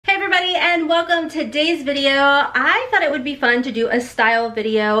everybody and welcome to today's video. I thought it would be fun to do a style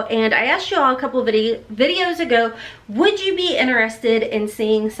video, and I asked you all a couple videos ago, would you be interested in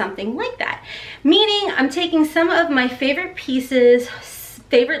seeing something like that? Meaning I'm taking some of my favorite pieces,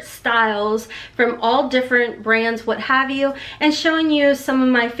 favorite styles from all different brands, what have you, and showing you some of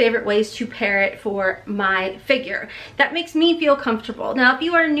my favorite ways to pair it for my figure. That makes me feel comfortable. Now, if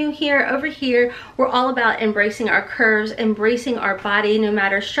you are new here, over here, we're all about embracing our curves, embracing our body, no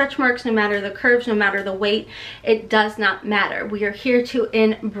matter stretch marks, no matter the curves, no matter the weight, it does not matter. We are here to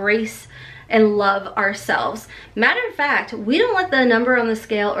embrace and love ourselves. Matter of fact, we don't let the number on the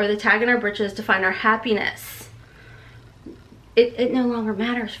scale or the tag in our britches define our happiness. It no longer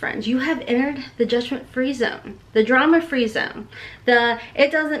matters, friends. You have entered the judgment-free zone, the drama-free zone.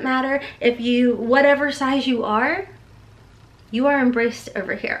 It doesn't matter if you, whatever size you are embraced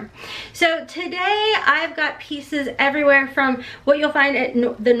over here. So today I've got pieces everywhere from what you'll find at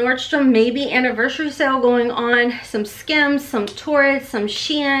the Nordstrom maybe anniversary sale going on, some SKIMS, some TORRID, some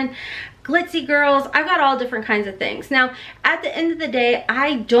SHEIN, GLITZY girls. I've got all different kinds of things. Now, at the end of the day,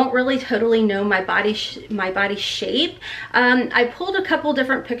 I don't really totally know my body shape. I pulled a couple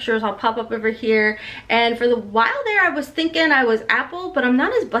different pictures. I'll pop up over here. And for the while there, I was thinking I was apple, but I'm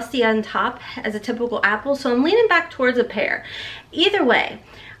not as busty on top as a typical apple, so I'm leaning back towards a pear. Either way,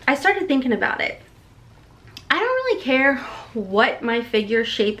 I started thinking about it. I don't really care what my figure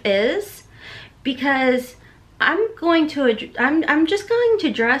shape is, because I'm just going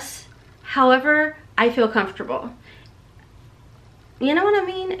to dress however I feel comfortable. You know what I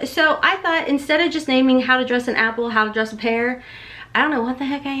mean? So I thought, instead of just naming how to dress an apple, how to dress a pear, I don't know what the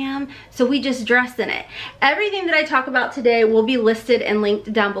heck I am, so we just dressed in it. Everything that I talk about today will be listed and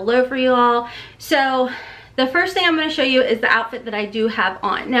linked down below for you all. So the first thing I'm going to show you is the outfit that I do have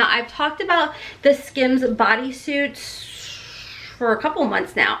on. Now, I've talked about the SKIMS bodysuits for a couple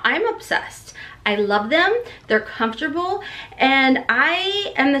months now. I'm obsessed. I love them, they're comfortable, and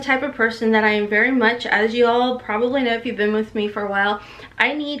I am the type of person that I am very much, as you all probably know if you've been with me for a while,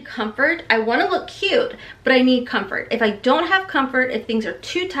 I need comfort. I want to look cute, but I need comfort. If I don't have comfort, if things are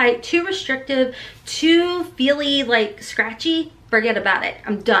too tight, too restrictive, too feely, like scratchy, forget about it.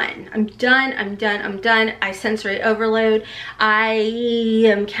 I'm done. I'm done. I'm done. I'm done. I sensory overload. I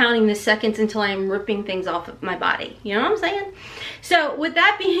am counting the seconds until I'm ripping things off of my body. You know what I'm saying? So with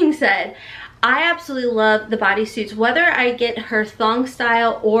that being said, I absolutely love the bodysuits, whether I get her thong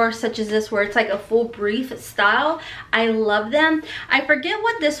style or such as this where it's like a full brief style. I love them. I forget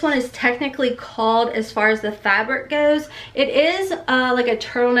what this one is technically called as far as the fabric goes. It is like a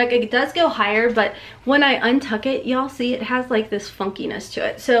turtleneck. It does go higher, but when I untuck it, y'all see it has like this funkiness to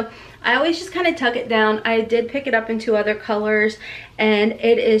it. So I always just kind of tuck it down. I did pick it up in 2 other colors, and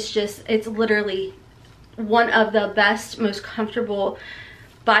it is just, it's literally one of the best, most comfortable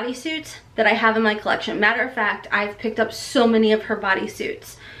bodysuits that I have in my collection. Matter of fact, I've picked up so many of her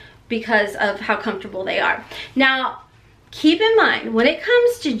bodysuits because of how comfortable they are. Now, keep in mind, when it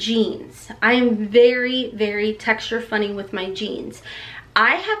comes to jeans, I am very, very texture funny with my jeans.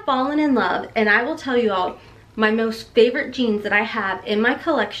 I have fallen in love, and I will tell you all, my most favorite jeans that I have in my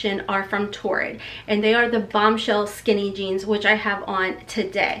collection are from TORRID, and they are the bombshell skinny jeans, which I have on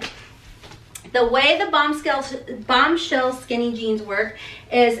today. The way the bombshell skinny jeans work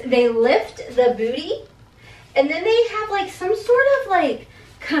is they lift the booty, and then they have like some sort of like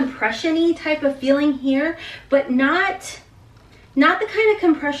compression-y type of feeling here, but not the kind of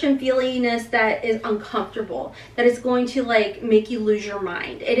compression feeliness that is uncomfortable, that is going to like make you lose your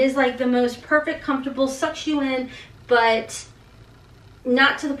mind. It is like the most perfect, comfortable, sucks you in, but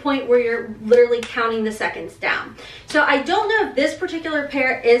not to the point where you're literally counting the seconds down. So I don't know if this particular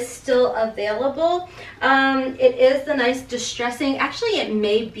pair is still available. It is the nice distressing, actually it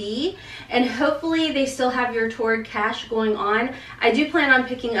may be, and hopefully they still have your TORRID cash going on. I do plan on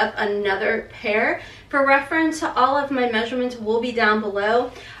picking up another pair. For reference, all of my measurements will be down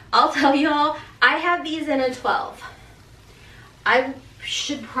below. I'll tell y'all, I have these in a 12. I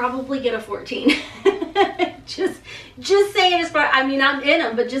should probably get a 14. just saying, as far, I mean, I'm in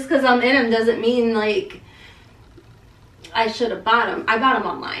them, but just because I'm in them doesn't mean like I should have bought them. I bought them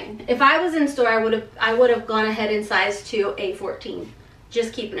online. If I was in store, I would have gone ahead and sized to a 14.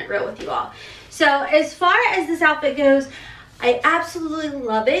 Just keeping it real with you all. So as far as this outfit goes, I absolutely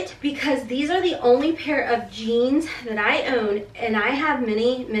love it because these are the only pair of jeans that I own, and I have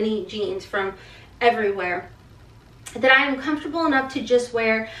many jeans from everywhere that I am comfortable enough to just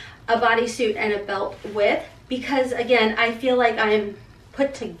wear a bodysuit and a belt with, because again, I feel like I'm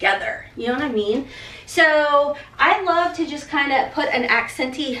put together, you know what I mean? So I love to just kind of put an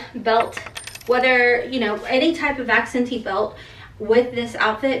accenty belt, whether, you know, any type of accenty belt with this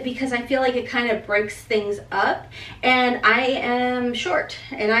outfit because I feel like it kind of breaks things up, and I am short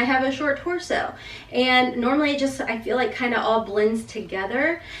and I have a short torso, and normally I feel like kind of all blends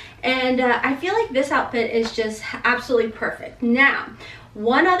together, and I feel like this outfit is just absolutely perfect. Now,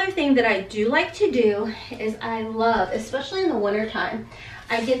 one other thing that I do like to do is I love, especially in the winter time,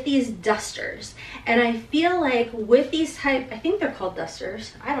 I get these dusters, and I feel like with these I think they're called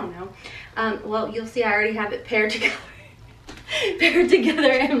dusters, I don't know, well, you'll see I already have it paired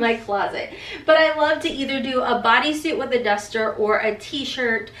together in my closet. But I love to either do a bodysuit with a duster or a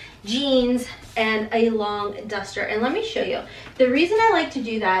t-shirt, jeans, and a long duster. And let me show you. The reason I like to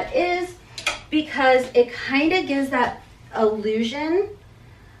do that is because it kind of gives that illusion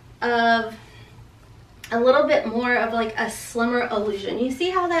of a little bit more of like a slimmer illusion. You see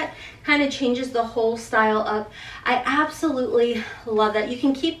how that kind of changes the whole style up? I absolutely love that. You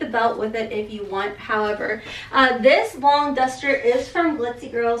can keep the belt with it if you want. However, this long duster is from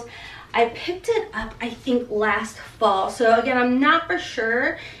GLITZY GIRLZ. I picked it up, I think, last fall. So again, I'm not for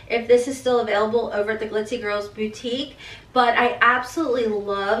sure if this is still available over at the GLITZY GIRLZ boutique, but I absolutely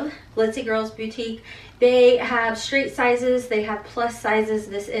love GLITZY GIRLZ boutique. They have straight sizes, they have plus sizes.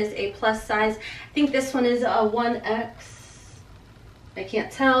 This is a plus size. I think this one is a 1X. I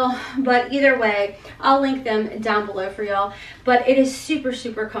can't tell, but either way, I'll link them down below for y'all. But it is super,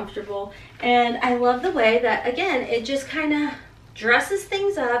 super comfortable. And I love the way that, again, it just kind of dresses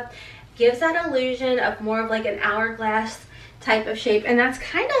things up, gives that illusion of more of like an hourglass type of shape. And that's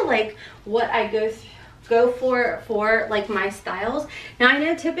kind of like what I go for like my styles. Now, I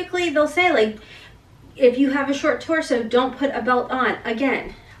know typically they'll say like, if you have a short torso, don't put a belt on.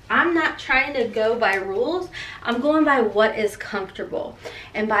 Again, I'm not trying to go by rules. I'm going by what is comfortable.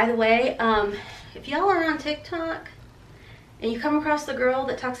 And by the way, if y'all are on TikTok and you come across the girl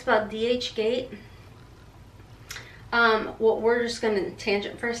that talks about DH gate, well, we're just going to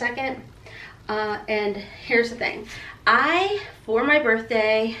tangent for a second. And here's the thing. For my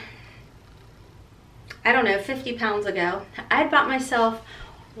birthday, I don't know, 50 pounds ago, I bought myself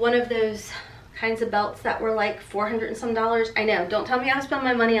one of those kinds of belts that were like $400 and some. I know, don't tell me how to spend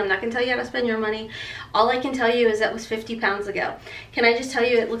my money. I'm not gonna tell you how to spend your money. All I can tell you is that was 50 pounds ago. Can I just tell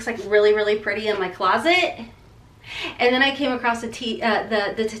you, it looks like really, really pretty in my closet. And then I came across the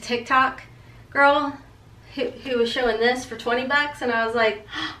TikTok girl who was showing this for 20 bucks, and I was like,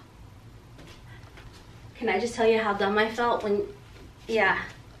 can I just tell you how dumb I felt when, yeah.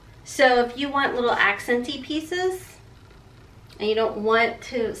 So if you want little accenty pieces, and you don't want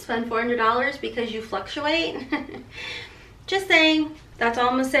to spend $400 because you fluctuate, just saying, that's all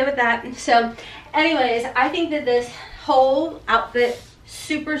I'm gonna say with that. So anyways, I think that this whole outfit,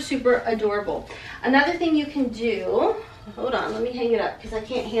 super, super adorable. Another thing you can do, hold on, let me hang it up because I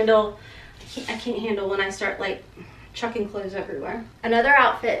can't handle when I start like chucking clothes everywhere. Another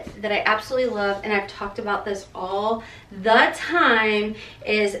outfit that I absolutely love, and I've talked about this all the time,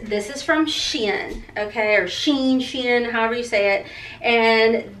 is this is from SHEIN, okay, or SHEIN, however you say it.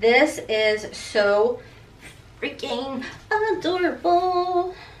 And this is so freaking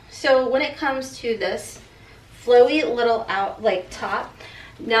adorable. So when it comes to this flowy little top,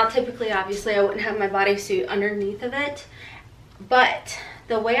 now typically, obviously, I wouldn't have my bodysuit underneath of it, but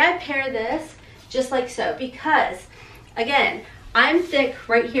the way I pair this, just like so, because again, I'm thick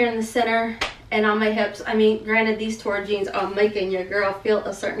right here in the center and on my hips. I mean, granted, these Torrid jeans are making your girl feel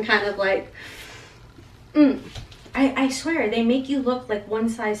a certain kind of like, I swear, they make you look like one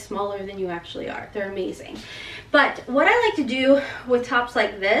size smaller than you actually are. They're amazing. But what I like to do with tops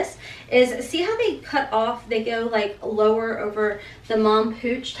like this is, see how they cut off, they go like lower over the mom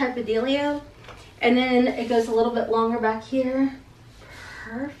pooch type of dealio, and then it goes a little bit longer back here.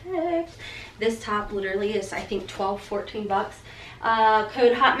 Perfect. This top literally is, I think, 12, 14 bucks.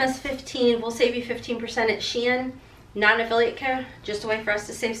 Code HOTMESS15 will save you 15% at SHEIN. Not an affiliate code, just a way for us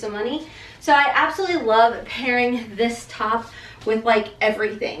to save some money. So I absolutely love pairing this top with like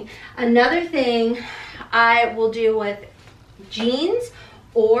everything. Another thing I will do with jeans,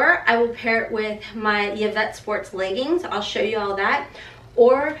 or I will pair it with my YVETTE sports leggings. I'll show you all that.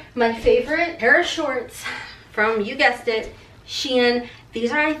 Or my favorite pair of shorts from, you guessed it, SHEIN.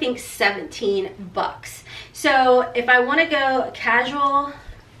 These are, I think, 17 bucks. So if I want to go casual,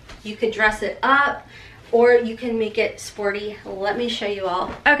 you could dress it up, or you can make it sporty. Let me show you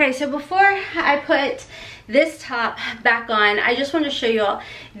all. Okay, so before I put this top back on, I just want to show you all.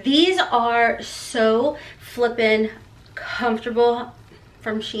 These are so flippin' comfortable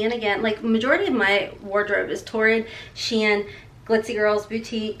from SHEIN. Again, like, majority of my wardrobe is Torrid, SHEIN, GLITZY GIRLZ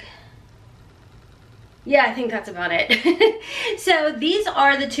boutique. yeah, I think that's about it. So these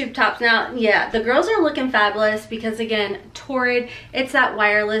are the tube tops. Now, yeah, the girls are looking fabulous because, again, Torrid, it's that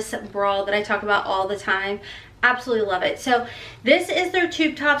wireless bra that I talk about all the time. Absolutely love it. So this is their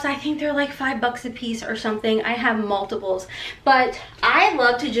tube tops. I think they're like $5 a piece or something. I have multiples, but I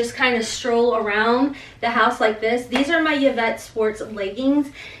love to just kind of stroll around the house like this. These are my YVETTE sports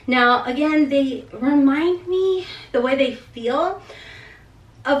leggings. Now, again, they remind me, the way they feel,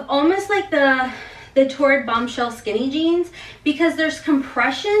 of almost like the Torrid bombshell skinny jeans, because there's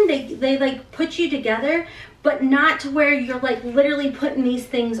compression. They like put you together, but not to where you're like literally putting these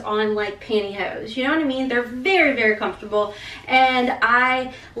things on like pantyhose. You know what I mean? They're very, very comfortable, and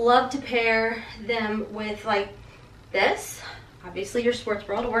I love to pair them with like this. Obviously your sports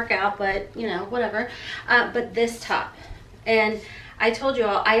bra to work out, but you know, whatever. But this top, and I told you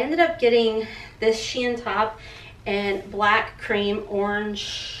all, I ended up getting this SHEIN top in black, cream,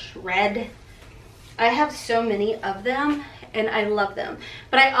 orange, red. I have so many of them and I love them,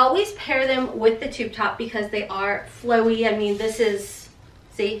 but I always pair them with the tube top because they are flowy. I mean, this is,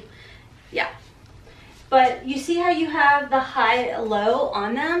 see, yeah. But you see how you have the high-low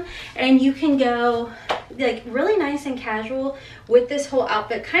on them, and you can go like really nice and casual with this whole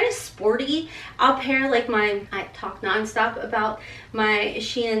outfit, kind of sporty. I'll pair like I talk nonstop about my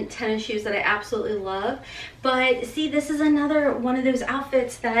SHEIN tennis shoes that I absolutely love. But see, this is another one of those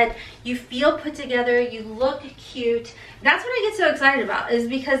outfits that you feel put together, you look cute. That's what I get so excited about, is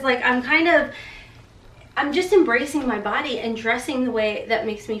because like I'm just embracing my body and dressing the way that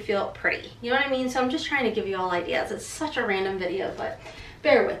makes me feel pretty. You know what I mean? So I'm just trying to give you all ideas. It's such a random video, but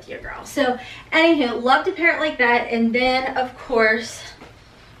bear with you, girl. So anywho, love to pair it like that. And then of course,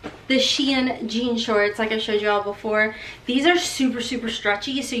 the SHEIN jean shorts, like I showed you all before. These are super, super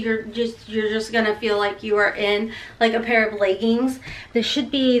stretchy, so you're just gonna feel like you are in like a pair of leggings. This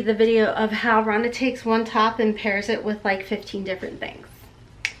should be the video of how Rhonda takes one top and pairs it with like 15 different things.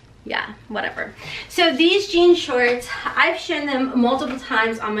 Yeah, whatever. So these jean shorts, I've shown them multiple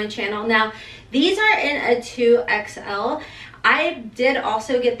times on my channel. Now, these are in a 2XL. I did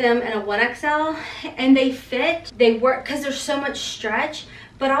also get them in a 1XL, and they fit. They work because there's so much stretch.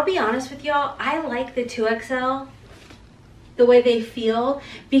 But I'll be honest with y'all, I like the 2XL, the way they feel,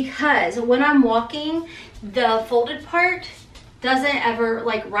 because when I'm walking, the folded part doesn't ever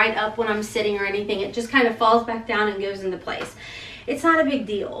like right up when I'm sitting or anything. It just kind of falls back down and goes into place. It's not a big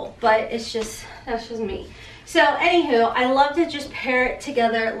deal, but it's just, that's just me. So anywho, I love to just pair it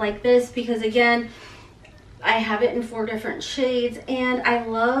together like this because, again, I have it in 4 different shades, and I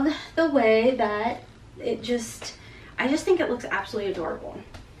love the way that it just, I just think it looks absolutely adorable.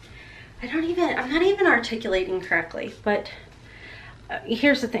 I'm not even articulating correctly, but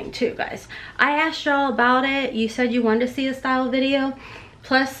here's the thing too, guys. I asked y'all about it. You said you wanted to see a style video.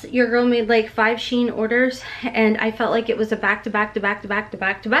 Plus, your girl made like 5 SHEIN orders, and I felt like it was a back-to-back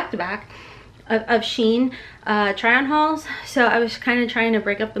of SHEIN try-on hauls. So I was kind of trying to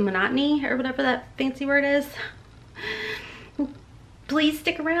break up the monotony, or whatever that fancy word is. Please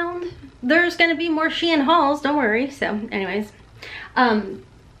stick around. There's gonna be more SHEIN hauls, don't worry. So anyways,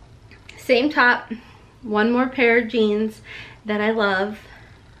 same top, one more pair of jeans that I love,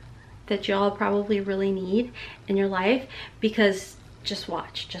 that y'all probably really need in your life, because just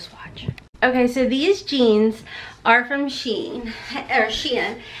watch. Okay, so these jeans are from SHEIN,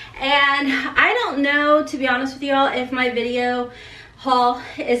 and I don't know, to be honest with y'all, if my video haul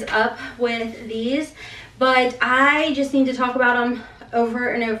is up with these, but I just need to talk about them over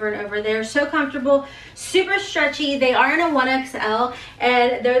and over and over. They're so comfortable, super stretchy. They are in a 1XL,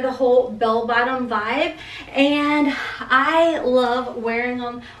 and they're the whole bell-bottom vibe, and I love wearing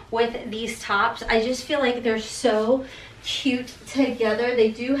them with these tops. I just feel like they're so cute together.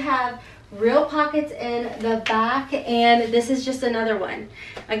 They do have real pockets in the back, and this is just another one.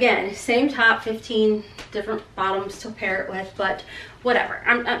 Again, same top, 15 different bottoms to pair it with, but whatever.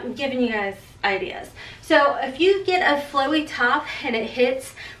 I'm giving you guys ideas. So if you get a flowy top and it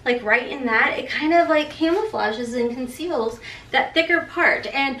hits like right in that, it kind of like camouflages and conceals that thicker part.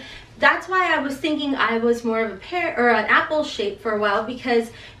 And that's why I was thinking I was more of a pear or an apple shape for a while,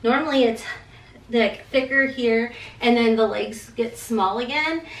 because normally it's like thicker here and then the legs get small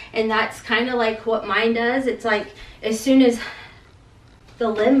again, and that's kind of like what mine does. It's like as soon as the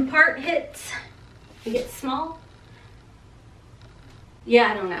limb part hits, it gets small.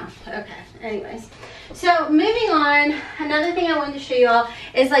 Yeah, I don't know. Okay, anyways, so moving on, another thing I wanted to show you all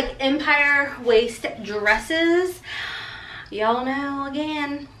is like empire waist dresses. y'all know,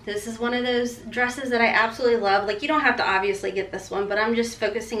 again, this is one of those dresses that I absolutely love. Like, you don't have to obviously get this one, but I'm just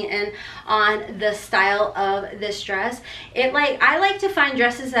focusing in on the style of this dress. I like to find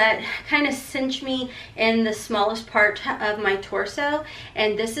dresses that kind of cinch me in the smallest part of my torso,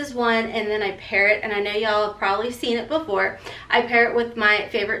 and this is one. And then I pair it, and I know y'all have probably seen it before, I pair it with my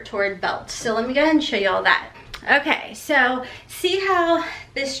favorite TORRID belt. So let me go ahead and show y'all that. Okay, so see how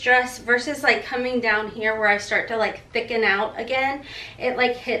this dress, versus like coming down here where I start to like thicken out again, it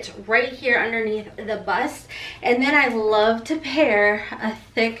like hits right here underneath the bust. And then I love to pair a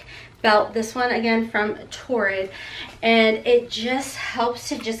thick belt, this one again from TORRID, and it just helps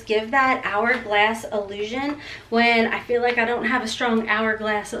to just give that hourglass illusion when I feel like I don't have a strong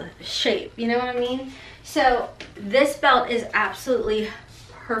hourglass shape, you know what I mean? So this belt is absolutely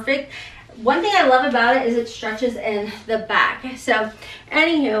perfect. One thing I love about it is it stretches in the back. So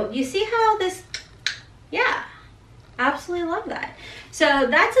anywho, you see how this, yeah, absolutely love that. So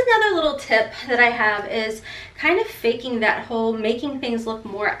that's another little tip that I have, is kind of faking that whole making things look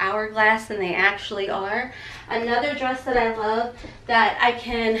more hourglass than they actually are. Another dress that I love that I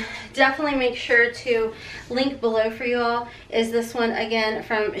can definitely make sure to link below for you all is this one again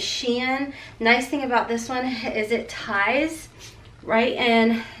from SHEIN. Nice thing about this one is it ties right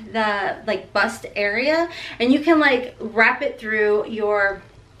in the like bust area, and you can like wrap it through your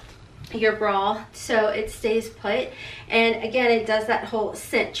bra so it stays put. And again, it does that whole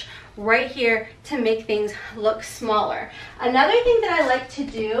cinch right here to make things look smaller. Another thing that I like to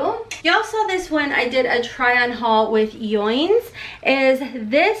do, y'all saw this when I did a try on haul with YOINS, is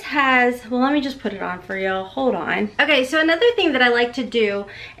this has, well, let me just put it on for y'all, hold on. Okay, so another thing that I like to do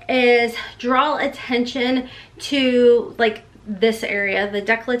is draw attention to like this area, the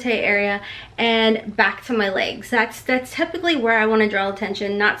décolleté area, and back to my legs. That's typically where I want to draw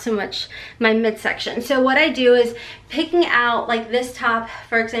attention, not so much my midsection. So what I do is picking out, like this top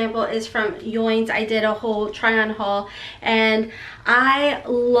for example is from YOINS. I did a whole try on haul, and I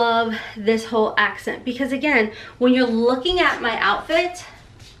love this whole accent because again, when you're looking at my outfit,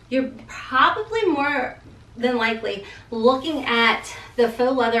 you're probably more than likely looking at the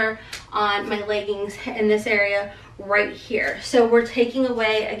faux leather on my leggings in this area right here. So we're taking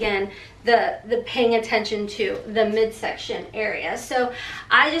away again the paying attention to the midsection area. So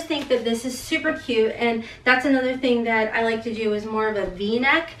I just think that this is super cute, and that's another thing that I like to do, is more of a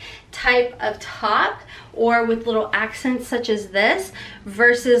v-neck type of top, or with little accents such as this,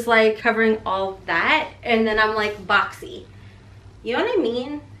 versus like covering all of that and then I'm like boxy. You know what I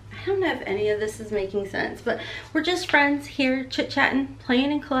mean? I don't know if any of this is making sense, but we're just friends here chit-chatting,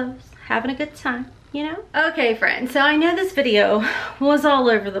 playing in clothes, having a good time, you know? Okay friends, so I know this video was all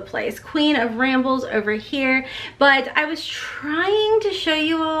over the place, queen of rambles over here, but I was trying to show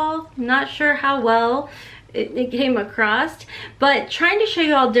you all, not sure how well it came across, but trying to show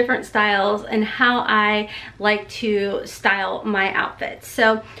you all different styles and how I like to style my outfits.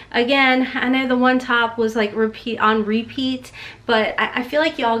 So again, I know the one top was like repeat, but I feel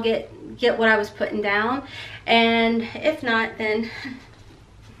like y'all get what I was putting down, and if not, then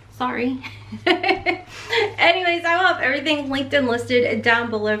sorry. Anyways, I will have everything linked and listed down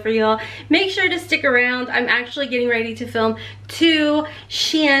below for y'all. Make sure to stick around. I'm actually getting ready to film 2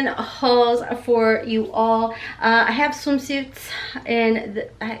 SHEIN hauls for you all. I have swimsuits, and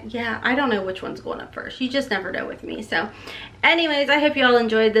yeah, I don't know which one's going up first. You just never know with me. So anyways, I hope you all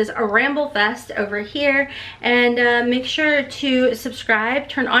enjoyed this ramble fest over here, and make sure to subscribe,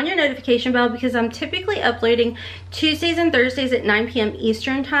 turn on your notification bell, because I'm typically uploading Tuesdays and Thursdays at 9 p.m.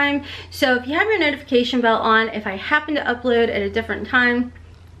 Eastern time. So if you have your notification bell on, if I happen to upload at a different time,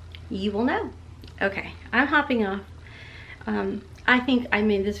 you will know. Okay, I'm hopping off. I think I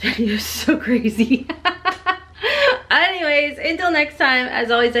made this video so crazy. Anyways, until next time,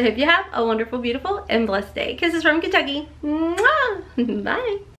 as always, I hope you have a wonderful, beautiful, and blessed day. Kisses from Kentucky. Mwah!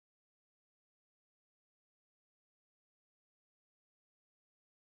 Bye.